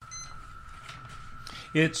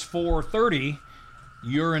It's 4:30.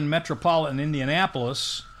 You're in metropolitan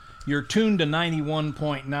Indianapolis. You're tuned to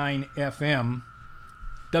 91.9 FM,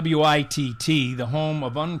 WITT, the home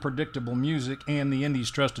of unpredictable music and the Indy's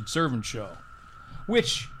Trusted Servant Show,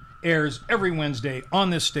 which airs every Wednesday on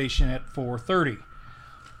this station at 4:30.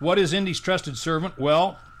 What is Indy's Trusted Servant?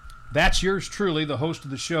 Well, that's yours truly, the host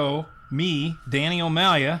of the show, me, Danny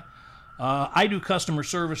O'Malia. I do customer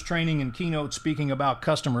service training and keynote speaking about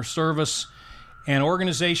customer service and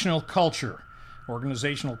organizational culture.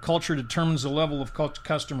 Organizational culture determines the level of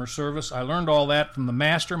customer service. I learned all that from the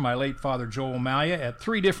master, my late father, Joe O'Malia, at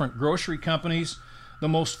 3 different grocery companies, the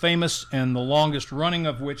most famous and the longest running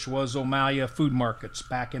of which was O'Malia Food Markets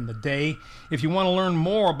back in the day. If you want to learn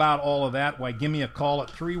more about all of that, why, give me a call at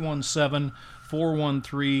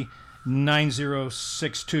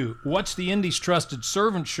 317-413-9062. What's the Indy's Trusted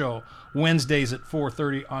Servant Show? Wednesdays at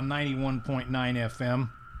 4:30 on 91.9 FM.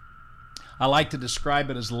 I like to describe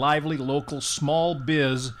it as lively, local, small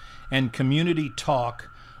biz and community talk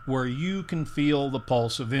where you can feel the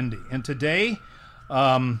pulse of Indy. And today,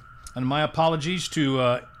 and my apologies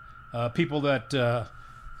to people that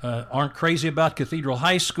aren't crazy about Cathedral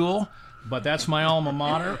High School, but that's my alma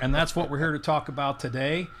mater, and that's what we're here to talk about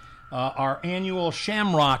today. Our annual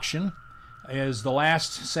ShamrAuction is the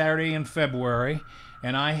last Saturday in February,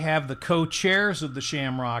 and I have the co-chairs of the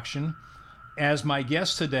ShamrAuction as my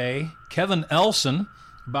guest today, Kevin Elson,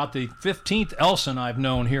 about the 15th Elson I've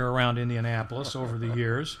known here around Indianapolis over the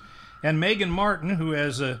years, and Megan Martin, who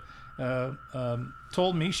has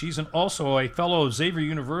told me she's also a fellow Xavier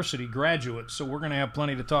University graduate, so we're going to have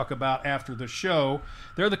plenty to talk about after the show.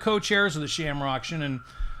 They're the co-chairs of the ShamrAuction, and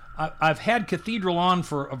I've had Cathedral on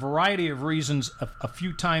for a variety of reasons a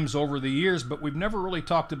few times over the years, but we've never really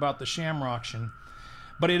talked about the ShamrAuction.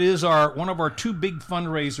 But it is one of our 2 big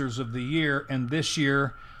fundraisers of the year, and this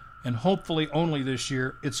year, and hopefully only this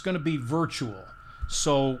year, it's going to be virtual.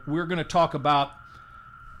 So we're going to talk about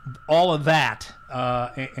all of that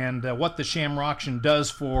and what the ShamrAuction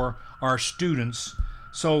does for our students.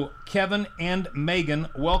 So Kevin and Megan,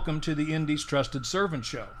 welcome to the Indy's Trusted Servant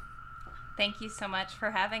Show. Thank you so much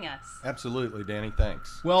for having us. Absolutely, Danny.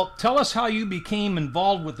 Thanks. Well, tell us how you became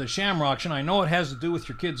involved with the ShamrAuction. I know it has to do with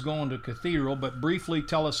your kids going to Cathedral, but briefly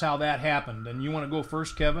tell us how that happened. And you want to go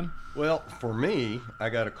first, Kevin? Well, for me, I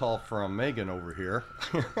got a call from Megan over here,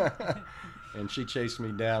 and she chased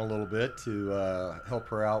me down a little bit to help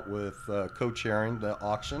her out with co-chairing the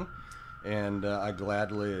auction, and I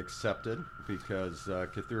gladly accepted because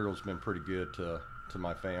Cathedral's been pretty good to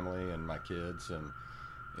my family and my kids, and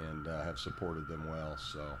have supported them well.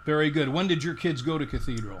 So very good. When did your kids go to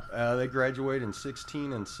Cathedral? They graduated in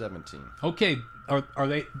 16 and 17. Okay. Are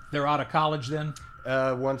they're out of college then?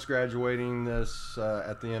 One's graduating this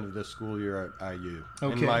at the end of this school year at IU.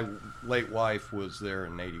 Okay. And my late wife was there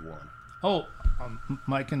in 81. Oh,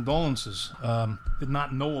 my condolences. Did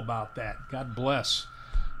not know about that. God bless.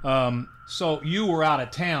 So you were out of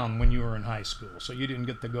town when you were in high school, so you didn't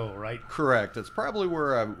get to go, right? Correct. It's probably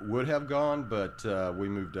where I would have gone, but we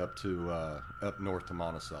moved up north to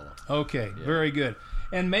Monticello. Okay, yeah. Very good.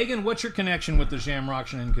 And Megan, what's your connection with the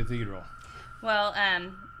ShamrAuction in Cathedral? Well,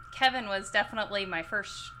 Kevin was definitely my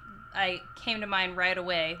first. I came to mind right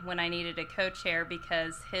away when I needed a co-chair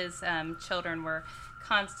because his children were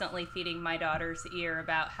constantly feeding my daughter's ear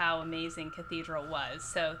about how amazing Cathedral was.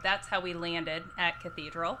 So that's how we landed at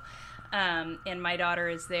Cathedral. And my daughter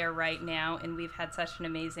is there right now, and we've had such an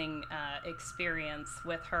amazing experience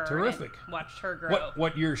with her. Terrific. And watched her grow.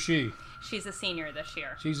 What year is she? She's a senior this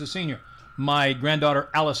year. She's a senior. My granddaughter,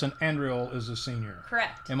 Allison Andriel, is a senior.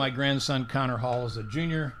 Correct. And my grandson, Connor Hall, is a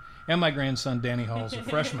junior. And my grandson, Danny Hall, is a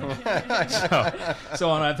freshman.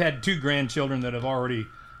 So and I've had 2 grandchildren that have already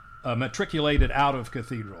matriculated out of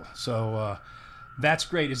Cathedral. So that's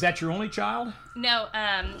great. Is that your only child? No.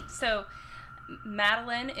 So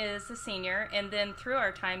Madeline is a senior, and then through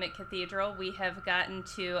our time at Cathedral, we have gotten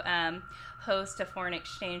to host a foreign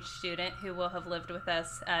exchange student who will have lived with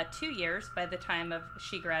us 2 years by the time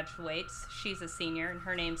she graduates. She's a senior, and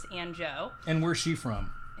her name's Ann Jo. And where's she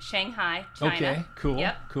from? Shanghai, China. Okay, cool.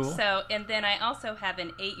 Yep. Cool. So, and then I also have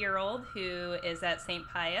an 8-year-old who is at St.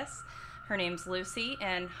 Pius. Her name's Lucy,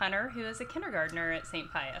 and Hunter, who is a kindergartner at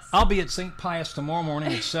St. Pius. I'll be at St. Pius tomorrow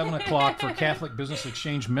morning at 7 o'clock for Catholic Business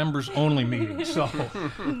Exchange members-only meeting. So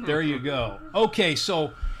there you go. Okay,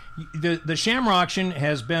 so the ShamrAuction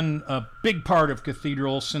has been a big part of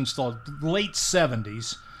Cathedral since the late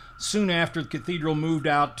 70s, soon after the Cathedral moved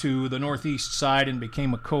out to the northeast side and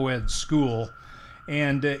became a co-ed school.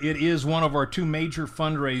 And it is one of our 2 major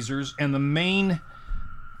fundraisers, and the main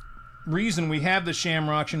reason we have the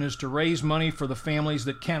ShamrAuction is to raise money for the families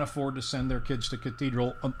that can't afford to send their kids to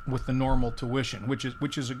Cathedral with the normal tuition,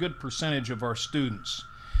 which is a good percentage of our students.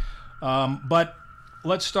 But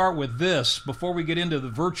let's start with this before we get into the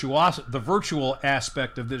virtual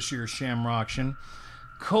aspect of this year's ShamrAuction.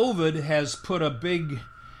 COVID has put a big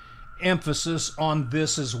emphasis on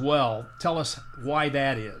this as well. Tell us why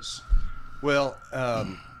that is. Well,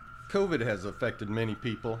 COVID has affected many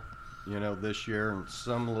people, this year, and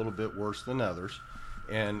some a little bit worse than others.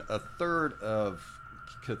 And a third of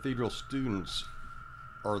Cathedral students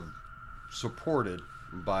are supported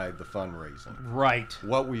by the fundraising. Right.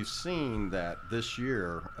 What we've seen that this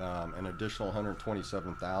year, an additional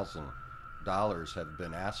 $127,000 have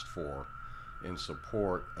been asked for in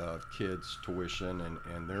support of kids' tuition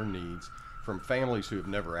and their needs from families who have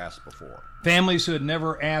never asked before. Families who had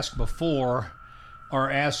never asked before are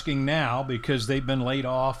asking now because they've been laid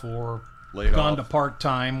off or gone to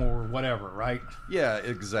part-time or whatever, right? Yeah,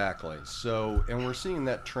 exactly. So, and we're seeing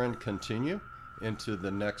that trend continue into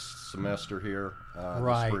the next semester here,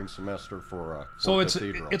 right. The spring semester for so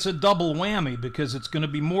Cathedral. it's a double whammy because it's going to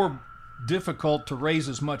be more difficult to raise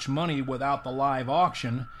as much money without the live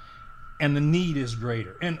auction, and the need is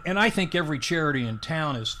greater. And I think every charity in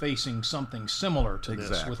town is facing something similar to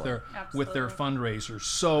this with their fundraisers.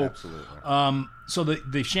 So Absolutely. So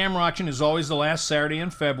the ShamrAuction is always the last Saturday in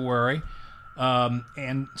February.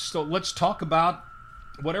 And so let's talk about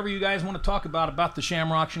whatever you guys want to talk about the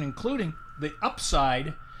ShamrAuction, including the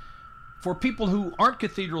upside for people who aren't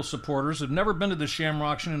Cathedral supporters, have never been to the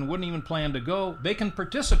ShamrAuction and wouldn't even plan to go. They can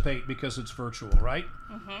participate because it's virtual, right?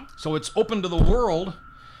 Mm-hmm. So it's open to the world.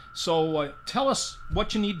 So tell us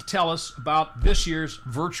what you need to tell us about this year's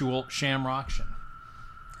virtual ShamrAuction.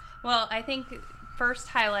 Well, I think first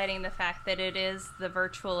highlighting the fact that it is the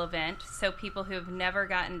virtual event, so people who have never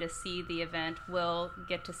gotten to see the event will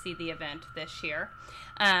get to see the event this year.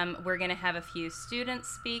 We're going to have a few students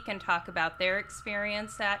speak and talk about their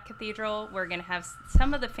experience at Cathedral. We're going to have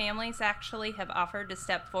some of the families actually have offered to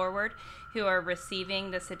step forward who are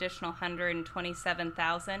receiving this additional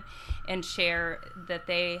 $127,000 and share that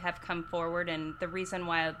they have come forward and the reason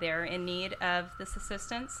why they're in need of this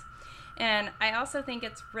assistance. And I also think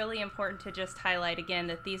it's really important to just highlight again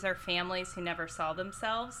that these are families who never saw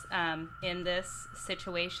themselves in this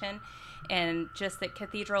situation, and just that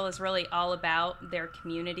Cathedral is really all about their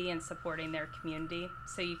community and supporting their community.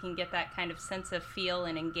 So you can get that kind of sense of feel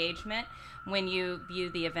and engagement when you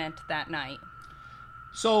view the event that night.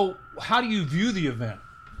 So how do you view the event?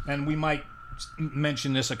 And we might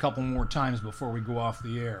mention this a couple more times before we go off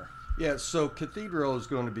the air. Yeah, so Cathedral is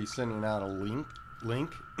going to be sending out a link,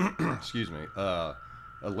 excuse me, a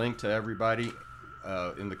link to everybody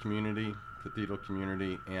in the community, Cathedral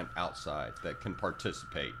community, and outside that can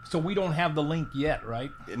participate. So we don't have the link yet,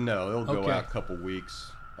 right? No, it'll go out a couple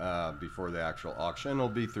weeks before the actual auction. It'll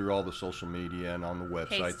be through all the social media and on the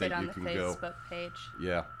website that you can go. Facebook page.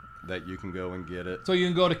 Yeah, that you can go and get it. So you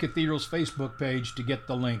can go to Cathedral's Facebook page to get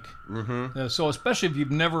the link. Mm-hmm. So especially if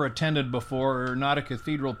you've never attended before or not a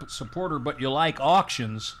Cathedral supporter, but you like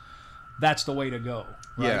auctions, that's the way to go.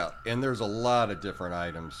 Right? Yeah, and there's a lot of different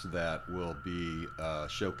items that will be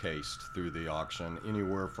showcased through the auction,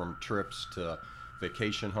 anywhere from trips to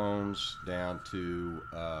vacation homes down to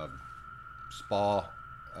spa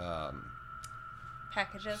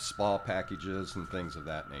packages and things of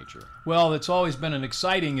that nature. Well, it's always been an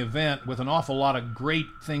exciting event with an awful lot of great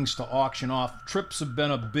things to auction off. Trips have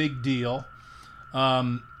been a big deal.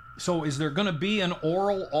 So is there going to be an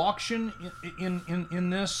oral auction in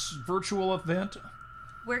this virtual event?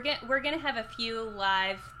 We're going to have a few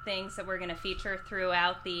live things that we're going to feature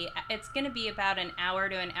throughout it's going to be about an hour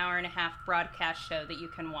to an hour and a half broadcast show that you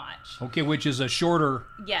can watch. Okay, which is a shorter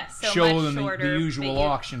so show than the usual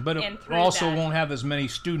auction. But it also won't have as many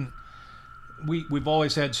we've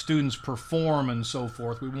always had students perform and so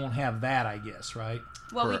forth. We won't have that, I guess, right?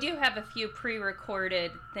 Well, we do have a few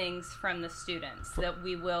pre-recorded things from the students that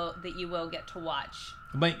you will get to watch.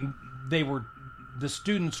 But they were the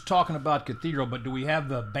students talking about Cathedral, but do we have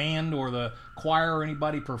the band or the choir or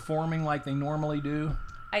anybody performing like they normally do?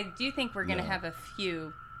 I do think we're going to have a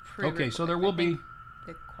few pre-recorded. Okay, so there will be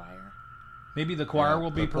the choir. Maybe the choir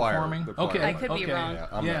will be performing? The choir. Okay. I could be wrong. Yeah,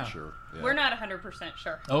 I'm not sure. Yeah. We're not 100%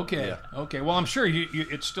 sure. Okay. Yeah. Okay. Well, I'm sure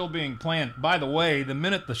it's still being planned. By the way, the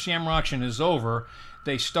minute the ShamrAuction is over,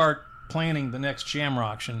 they start planning the next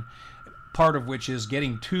ShamrAuction, part of which is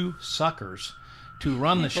getting two suckers to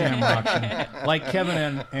run the ShamrAuction, like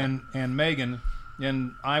Kevin and Megan.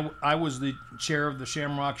 And I was the chair of the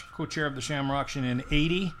ShamrAuction, co-chair of the ShamrAuction in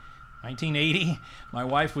 80, 1980. My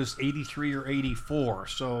wife was 83 or 84.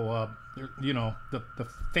 So, the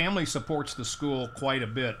family supports the school quite a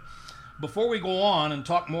bit. Before we go on and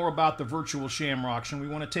talk more about the virtual ShamrAuction, we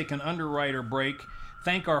want to take an underwriter break,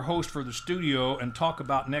 thank our host for the studio, and talk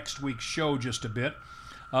about next week's show just a bit.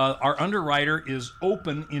 Our underwriter is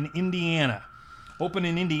Open in Indiana. Open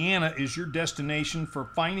in Indiana is your destination for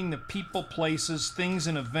finding the people, places, things,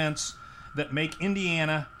 and events that make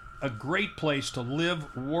Indiana a great place to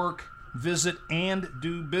live, work, visit, and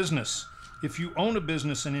do business. If you own a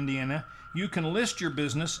business in Indiana, you can list your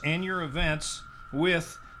business and your events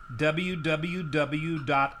with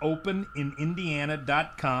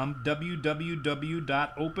www.openinindiana.com,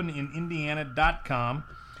 www.openindiana.com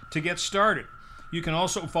to get started. You can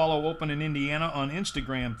also follow Open in Indiana on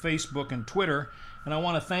Instagram, Facebook, and Twitter. And I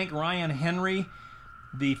want to thank Ryan Henry,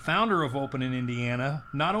 the founder of Open in Indiana,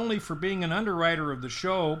 not only for being an underwriter of the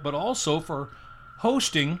show, but also for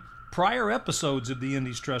hosting prior episodes of the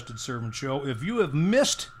Indy's Trusted Servant Show. If you have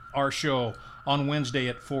missed our show on Wednesday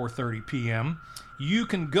at 4:30 p.m., you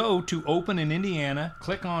can go to Open in Indiana,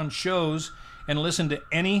 click on shows, and listen to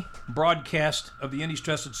any broadcast of the Indy's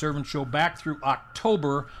Trusted Servant Show back through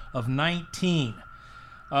October of 19.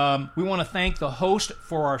 We want to thank the host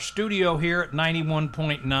for our studio here at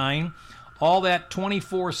 91.9. All that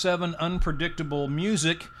 24/7 unpredictable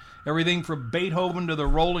music, everything from Beethoven to the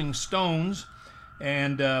Rolling Stones,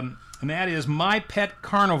 and that is My Pet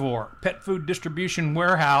Carnivore, pet food distribution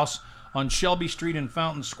warehouse on Shelby Street in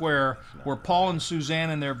Fountain Square, where Paul and Suzanne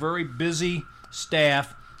and their very busy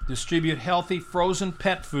staff distribute healthy frozen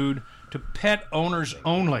pet food to pet owners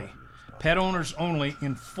only. Pet owners only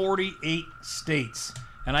in 48 states.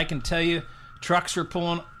 And I can tell you, trucks are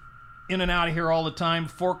pulling in and out of here all the time.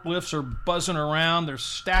 Forklifts are buzzing around. There's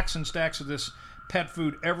stacks and stacks of this pet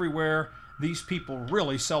food everywhere. These people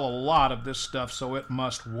really sell a lot of this stuff, so it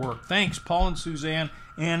must work. Thanks, Paul and Suzanne,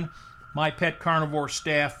 and My Pet Carnivore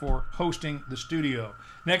staff for hosting the studio.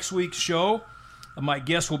 Next week's show, my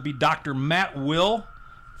guest will be Dr. Matt Will,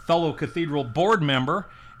 fellow Cathedral board member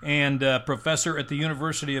and professor at the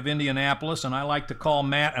University of Indianapolis, and I like to call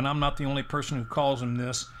Matt, and I'm not the only person who calls him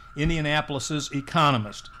this, Indianapolis's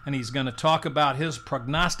economist. And he's going to talk about his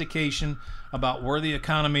prognostication about where the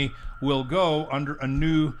economy will go under a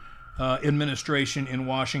new administration in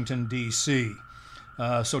Washington, D.C.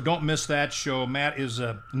 So don't miss that show. Matt is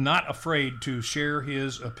not afraid to share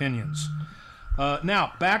his opinions.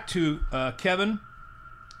 Now, back to Kevin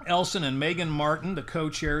Elson and Megan Martin, the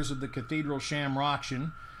co-chairs of the Cathedral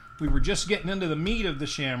ShamrAuction. We were just getting into the meat of the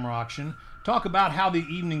ShamrAuction. Talk about how the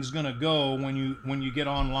evening's going to go when you get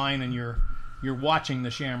online and you're watching the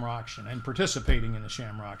ShamrAuction and participating in the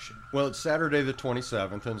ShamrAuction. Well, it's Saturday the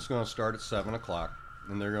 27th, and it's going to start at 7 o'clock.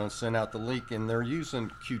 And they're going to send out the link, and they're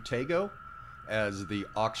using Qtego as the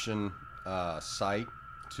auction site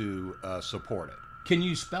to support it. Can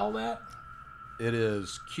you spell that? It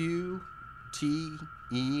is Qtego.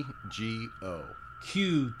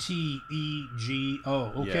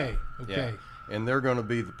 Qtego. Okay. Yeah, okay. Yeah. And they're going to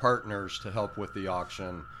be the partners to help with the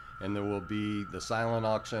auction. And there will be the silent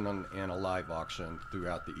auction and a live auction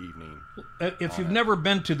throughout the evening. If you've never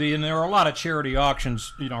been to and there are a lot of charity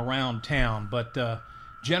auctions, around town, but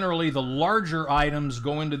generally the larger items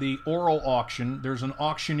go into the oral auction. There's an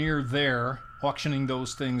auctioneer there auctioning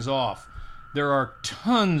those things off. There are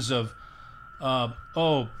tons of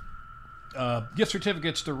gift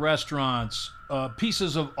certificates to restaurants,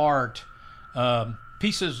 pieces of art,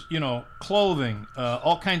 pieces, clothing,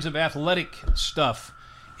 all kinds of athletic stuff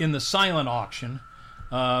in the silent auction,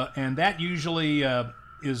 and that usually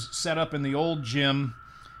is set up in the old gym,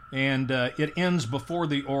 and it ends before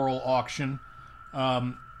the oral auction.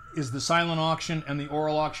 Is the silent auction and the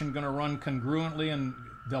oral auction going to run congruently, and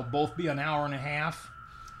they'll both be an hour and a half?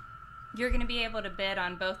 You're going to be able to bid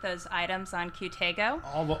on both those items on Qtego.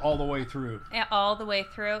 All the way through. All the way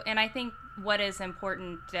through. And I think what is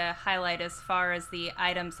important to highlight as far as the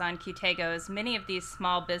items on Qtego is many of these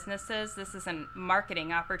small businesses, this is a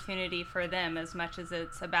marketing opportunity for them as much as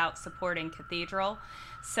it's about supporting Cathedral.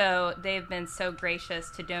 So they've been so gracious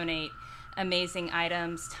to donate amazing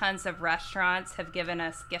items. Tons of restaurants have given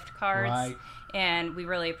us gift cards. Right. And we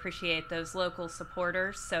really appreciate those local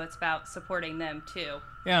supporters, so it's about supporting them too.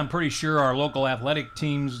 Yeah, I'm pretty sure our local athletic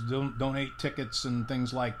teams donate tickets and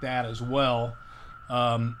things like that as well.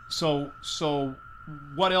 So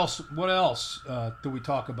what else do we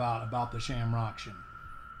talk about the ShamrAuction?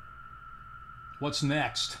 What's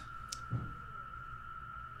next?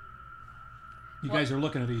 You guys are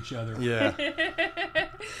looking at each other. Yeah.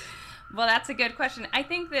 Well, that's a good question. I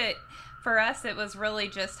think that For us, it was really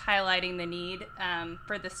just highlighting the need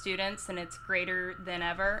for the students, and it's greater than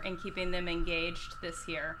ever, and keeping them engaged this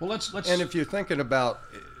year. Well, let's. And if you're thinking about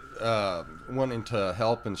wanting to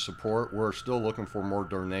help and support, we're still looking for more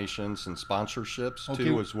donations and sponsorships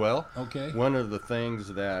too as well. Okay. One of the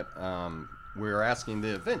things that we're asking,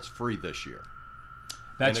 the event's free this year.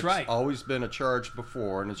 That's right. It's always been a charge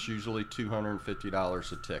before, and it's usually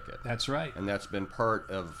 $250 a ticket. That's right. And that's been part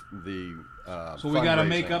of the so we got to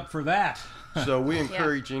make up for that. So we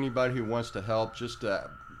encourage anybody who wants to help just to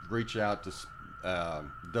reach out to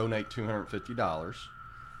donate $250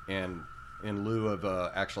 and in lieu of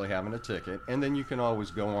actually having a ticket. And then you can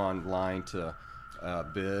always go online to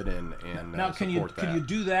bid and now can you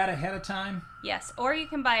do that ahead of time? Yes, or you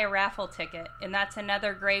can buy a raffle ticket, and that's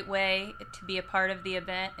another great way to be a part of the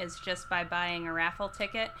event, is just by buying a raffle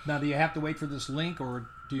ticket. Now, do you have to wait for this link, or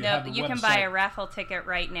do you have a website? No, you can buy a raffle ticket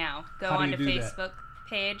right now. Go How do onto you do Facebook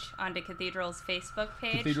page, onto Cathedral's Facebook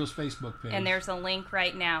page. Cathedral's Facebook page. And there's a link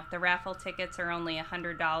right now. The raffle tickets are only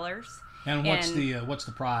 $100. And what's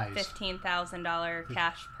the prize? $15,000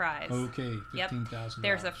 cash prize. Okay, $15,000. Yep.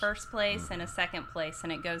 There's a first place and a second place,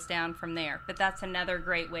 and it goes down from there. But that's another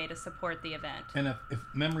great way to support the event. And if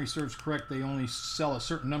memory serves correct, they only sell a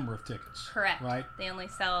certain number of tickets. Correct. Right? They only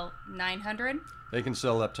sell 900. They can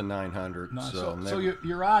sell up to 900. So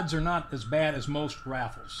your odds are not as bad as most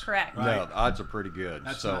raffles. Correct. Right? No, the odds are pretty good.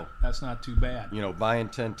 That's not too bad. Buying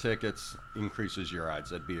 10 tickets increases your odds.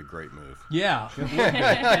 That'd be a great move. Yeah, it would be.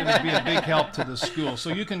 It would be a big help to the school. So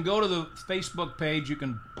you can go to the Facebook page. You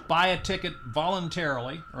can buy a ticket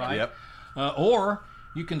voluntarily, right? Yep. Or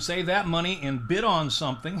you can save that money and bid on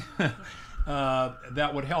something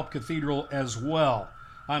that would help Cathedral as well.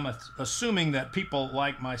 I'm assuming that people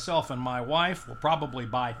like myself and my wife will probably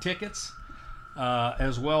buy tickets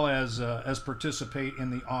as well as participate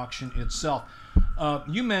in the auction itself.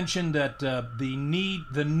 You mentioned that the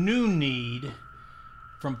new need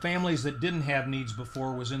from families that didn't have needs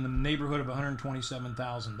before was in the neighborhood of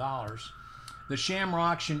 $127,000. The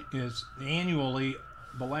ShamrAuction is annually,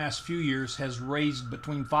 the last few years, has raised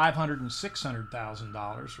between $500,000 and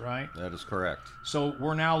 $600,000, right? That is correct. So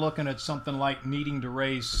we're now looking at something like needing to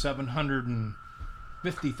raise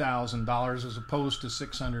 $750,000 as opposed to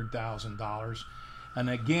 $600,000. And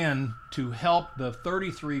again, to help the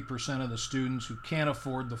 33% of the students who can't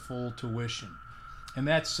afford the full tuition. And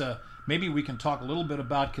that's, maybe we can talk a little bit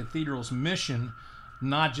about Cathedral's mission,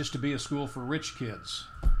 not just to be a school for rich kids,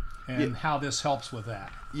 and how this helps with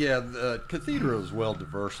that. Yeah, the Cathedral is well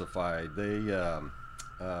diversified. They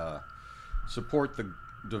support the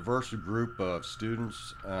diverse group of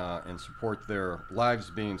students and support their lives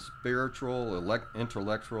being spiritual,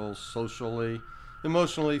 intellectual, socially,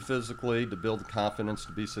 emotionally, physically, to build the confidence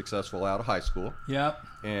to be successful out of high school. Yep.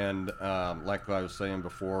 And like I was saying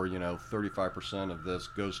before, 35% of this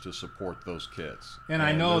goes to support those kids. And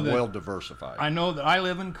I know that well diversified. I know that I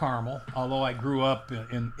live in Carmel, although I grew up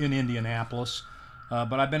in Indianapolis.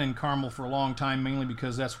 But I've been in Carmel for a long time, mainly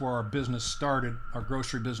because that's where our business started, our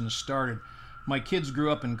grocery business started. My kids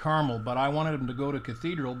grew up in Carmel, but I wanted them to go to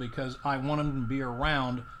Cathedral because I wanted them to be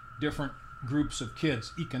around different groups of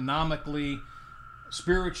kids, economically,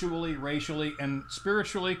 spiritually, racially. And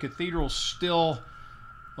spiritually, Cathedral's still,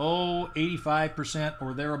 85%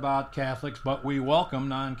 or thereabout Catholics, but we welcome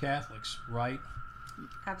non-Catholics, right?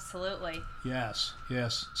 Absolutely. Yes.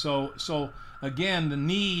 So again, the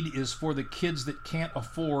need is for the kids that can't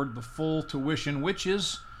afford the full tuition, which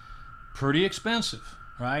is pretty expensive,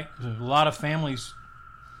 right? There's a lot of families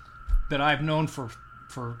that I've known for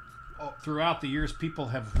throughout the years, people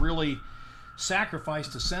have really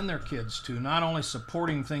sacrificed to send their kids to, not only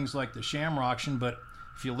supporting things like the ShamrAuction, but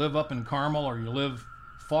if you live up in Carmel or you live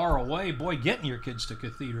far away, boy, getting your kids to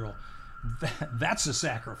Cathedral, that's a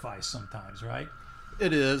sacrifice sometimes, right?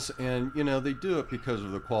 It is, and they do it because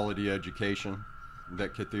of the quality education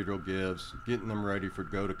that Cathedral gives, getting them ready for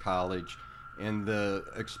go to college, and the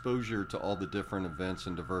exposure to all the different events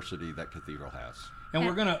and diversity that Cathedral has. And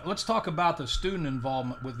let's talk about the student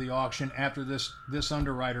involvement with the auction after this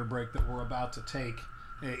underwriter break that we're about to take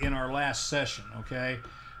in our last session, okay?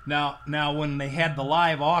 Now when they had the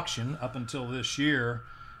live auction up until this year,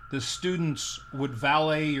 the students would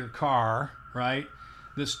valet your car, right?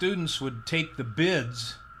 The students would take the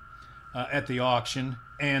bids at the auction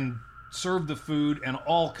and serve the food and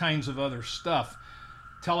all kinds of other stuff.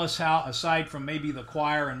 Tell us how, aside from maybe the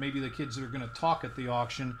choir and maybe the kids that are going to talk at the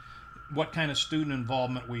auction, what kind of student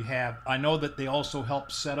involvement we have. I know that they also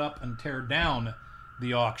help set up and tear down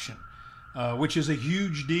the auction, which is a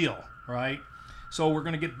huge deal, right? So we're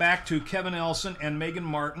going to get back to Kevin Elson and Megan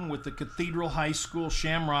Martin with the Cathedral High School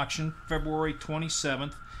ShamrAuction, February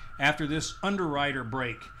 27th after this underwriter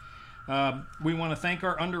break. We want to thank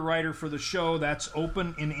our underwriter for the show. That's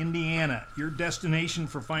Open in Indiana, your destination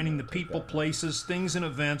for finding the people, places, things, and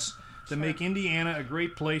events that make Indiana a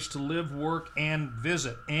great place to live, work, and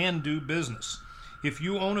visit, and do business. If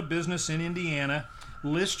you own a business in Indiana,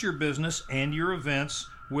 list your business and your events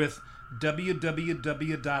with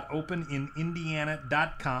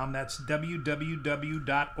www.openinindiana.com. That's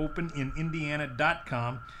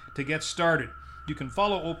www.openinindiana.com to get started. You can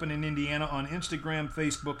follow Open in Indiana on Instagram,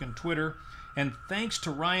 Facebook, and Twitter. And thanks to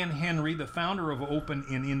Ryan Henry, the founder of Open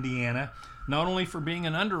in Indiana, not only for being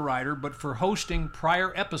an underwriter, but for hosting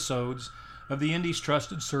prior episodes of the Indy's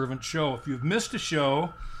Trusted Servant Show. If you've missed a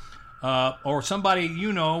show, or somebody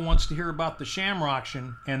you know wants to hear about the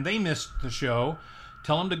ShamrAuction and they missed the show,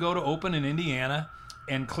 tell them to go to Open in Indiana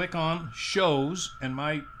and click on shows, and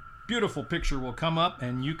my beautiful picture will come up,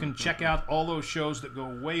 and you can check out all those shows that go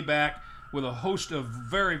way back with a host of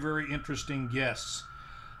very, very interesting guests.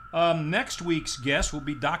 Next week's guest will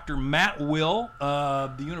be Dr. Matt Will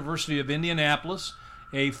of the University of Indianapolis,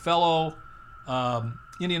 a fellow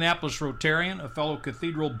Indianapolis Rotarian, a fellow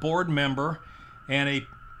Cathedral board member, and a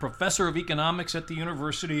professor of economics at the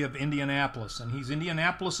University of Indianapolis. And he's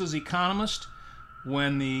Indianapolis's economist.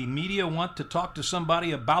 When the media want to talk to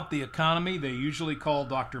somebody about the economy, they usually call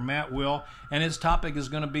Dr. Matt Will, and his topic is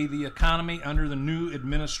going to be the economy under the new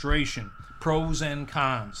administration, pros and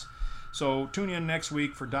cons. So tune in next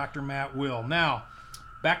week for Dr. Matt Will. Now,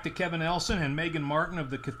 back to Kevin Elson and Megan Martin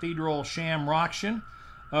of the Cathedral ShamrAuction.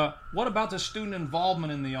 What about the student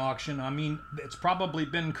involvement in the auction? I mean, it's probably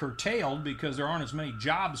been curtailed because there aren't as many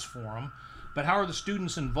jobs for them, but how are the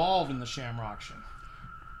students involved in the ShamrAuction?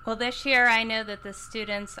 Well, this year I know that the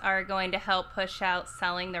students are going to help push out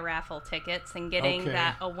selling the raffle tickets and getting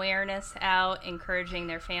that awareness out, encouraging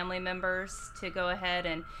their family members to go ahead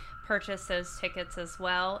and purchase those tickets as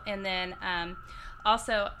well. And then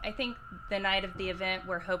also, I think the night of the event,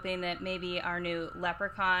 we're hoping that maybe our new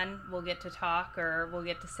leprechaun will get to talk, or we'll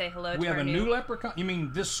get to say hello to We have our a new leprechaun? You mean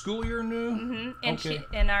this school year new?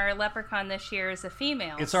 Mm-hmm. And our leprechaun this year is a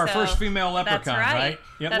female. It's our first female leprechaun, that's right?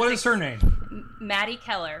 Yeah. What is her name? Maddie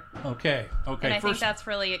Keller. Okay. And I think that's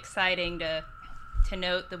really exciting to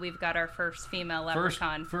note that we've got our first female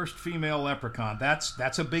leprechaun. First female leprechaun.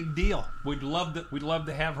 That's a big deal. We'd love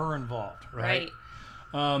to have her involved, right?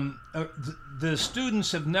 The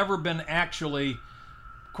students have never been actually.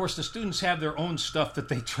 Of course, the students have their own stuff that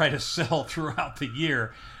they try to sell throughout the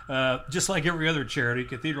year, just like every other charity.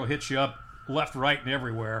 Cathedral hits you up left, right, and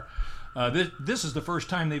everywhere. This is the first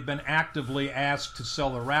time they've been actively asked to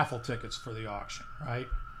sell the raffle tickets for the auction, right?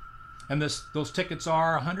 And those tickets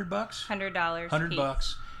are $100. $100.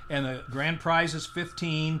 $100, and the grand prize is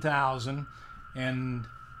 $15,000, and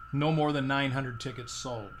no more than 900 tickets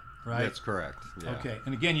sold, right? That's correct. Yeah. Okay,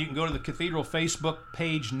 and again, you can go to the Cathedral Facebook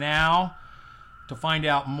page now to find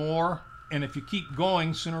out more. And if you keep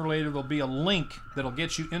going, sooner or later there'll be a link that'll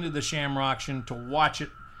get you into the ShamrAuction to watch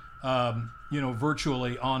it,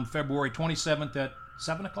 virtually on February 27th at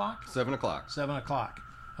 7 o'clock? 7 o'clock. 7 o'clock.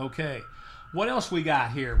 Okay. What else we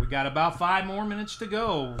got here? We got about 5 more minutes to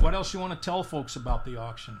go. What else you want to tell folks about the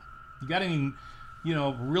auction? You got any,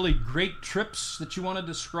 really great trips that you want to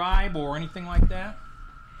describe or anything like that?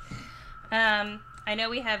 I know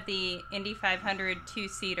we have the Indy 500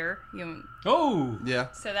 two-seater. Oh!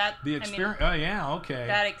 Yeah. So that... The experience... oh, yeah, okay.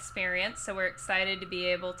 That experience. So we're excited to be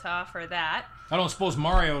able to offer that. I don't suppose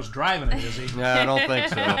Mario's driving it, is he? No, I don't think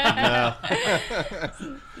so.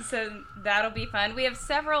 No. So that'll be fun. We have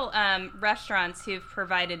several restaurants who've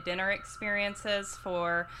provided dinner experiences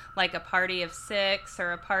for like a party of 6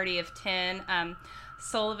 or a party of 10.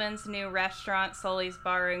 Sullivan's new restaurant, Sully's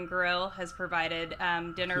Bar and Grill, has provided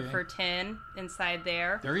dinner for 10 inside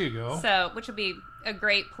there. There you go. So, which will be a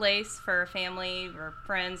great place for family or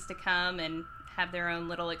friends to come and have their own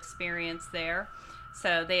little experience there.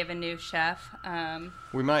 So they have a new chef.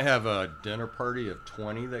 We might have a dinner party of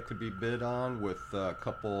 20 that could be bid on with a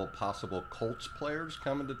couple possible Colts players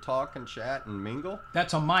coming to talk and chat and mingle.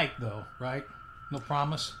 That's a mic, though, right? No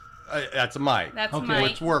promise? That's a mic. That's okay. a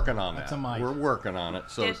mic. We're working on That's that. a mic. We're working on it.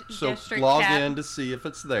 So District log tab. in to see if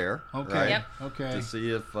it's there. Okay. Right? Yep. Okay. To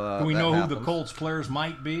see if Do we that know happens. who the Colts players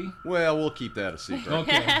might be? Well, we'll keep that a secret.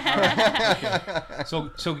 Okay. All right. Okay.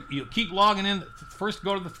 So you keep logging in. First,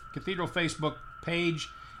 go to the Cathedral Facebook page,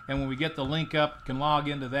 and when we get the link up, you can log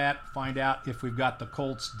into that, find out if we've got the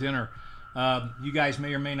Colts dinner. You guys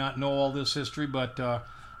may or may not know all this history, but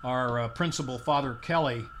our principal, Father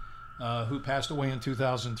Kelly, who passed away in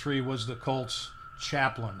 2003, was the Colts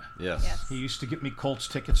chaplain. Yes. He used to get me Colts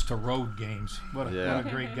tickets to road games. What a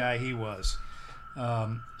great guy he was.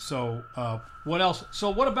 What else? So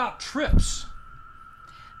what about trips?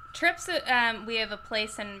 Trips, we have a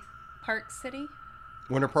place in Park City.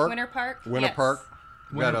 Winter Park? Winter Park? Winter Yes. Park.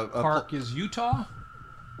 Winter Park is Utah?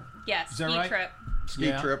 Yes, Is that ski right? trip.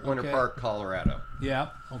 Ski trip, Winter okay. Park, Colorado. Yeah,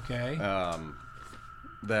 okay.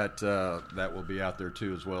 That will be out there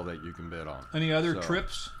too as well that you can bid on. Any other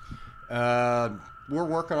trips? We're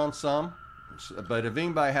working on some, but if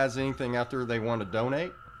anybody has anything out there they want to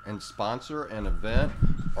donate and sponsor an event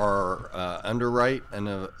or underwrite an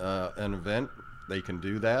event, they can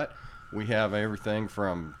do that. We have everything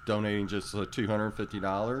from donating just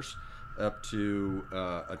 $250 up to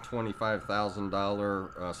a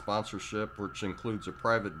 $25,000 sponsorship, which includes a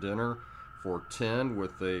private dinner for 10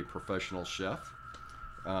 with a professional chef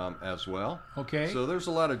as well. Okay. So there's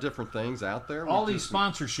a lot of different things out there. All these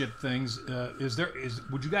sponsorship things,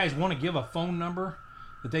 would you guys want to give a phone number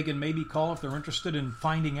that they can maybe call if they're interested in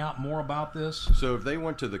finding out more about this? So if they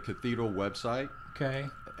went to the Cathedral website, okay,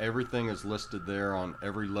 everything is listed there on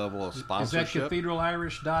every level of sponsorship. Is that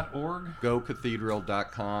cathedralirish.org?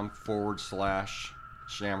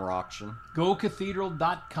 GoCathedral.com/ShamrAuction.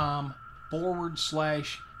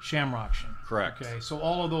 GoCathedral.com/ShamrAuction. Correct. Okay, so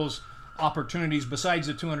all of those opportunities, besides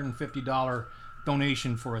the $250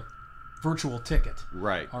 donation for a virtual ticket,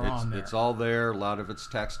 Right. are on there. It's all there. A lot of it's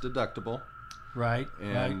tax deductible. Right.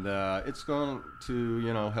 And it's going to,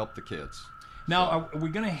 help the kids. Now, are we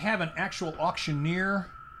going to have an actual auctioneer?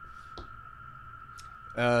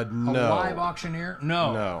 No. A live auctioneer?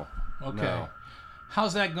 No. No. Okay. No.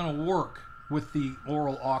 How's that going to work with the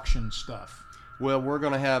oral auction stuff? Well, we're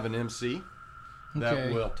going to have an MC that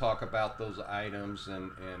Okay. will talk about those items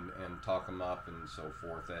and talk them up and so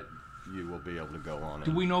forth that you will be able to go on.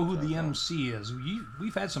 Do we know who the MC is?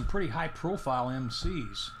 We've had some pretty high-profile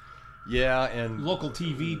MCs. Yeah, and Local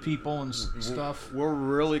TV people and stuff. We're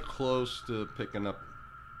really close to picking up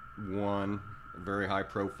one, very high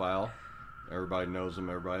profile. Everybody knows him,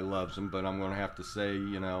 everybody loves him, but I'm going to have to say,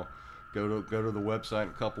 go to the website in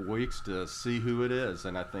a couple weeks to see who it is,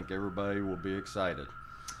 and I think everybody will be excited.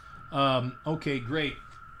 Okay, great.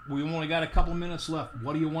 We only got a couple minutes left.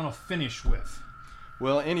 What do you want to finish with?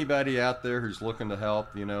 Well, anybody out there who's looking to help,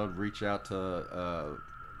 reach out to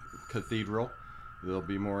Cathedral. They'll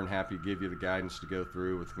be more than happy to give you the guidance to go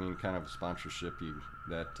through with any kind of sponsorship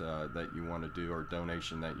that you want to do or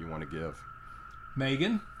donation that you want to give.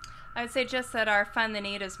 Megan? I would say just that our Fund the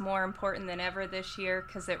Need is more important than ever this year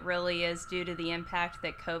because it really is due to the impact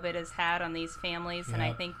that COVID has had on these families. Yep. And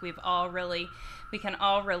I think we can all relate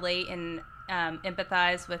and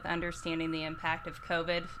empathize with understanding the impact of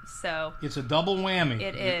COVID. So It's a double whammy.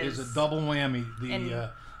 It is. It's a double whammy.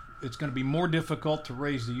 It's going to be more difficult to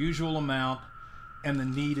raise the usual amount, and the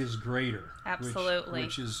need is greater. Absolutely.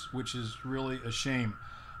 Which is really a shame.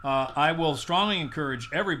 I will strongly encourage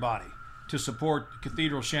everybody to support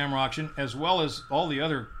Cathedral ShamrAuction, as well as all the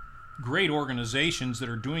other great organizations that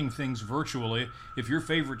are doing things virtually. If your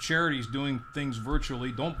favorite charity is doing things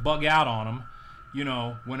virtually, don't bug out on them.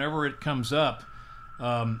 Whenever it comes up,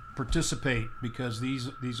 participate, because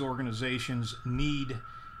these organizations need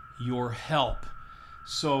your help.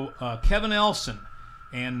 So Kevin Elson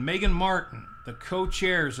and Megan Martin, the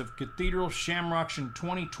co-chairs of Cathedral ShamrAuction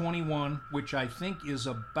 2021, which I think is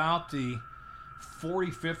about the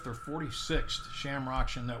 45th or 46th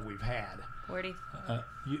ShamrAuction that we've had. 40.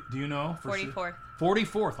 Do you know? 44th.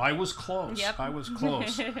 44th. I was close. Yep. I was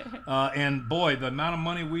close. And boy, the amount of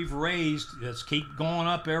money we've raised has keep going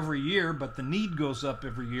up every year, but the need goes up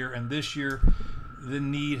every year, and this year the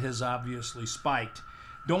need has obviously spiked.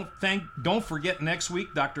 Don't forget, next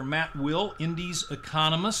week, Dr. Matt Will, Indy's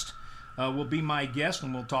economist, will be my guest,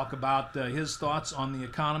 and we'll talk about his thoughts on the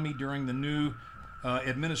economy during the new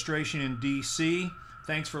administration in D.C.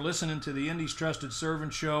 Thanks for listening to the Indy's Trusted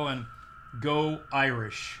Servant Show, and go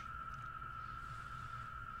Irish.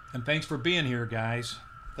 And thanks for being here, guys.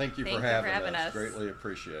 Thank you for having us. Greatly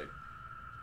appreciate.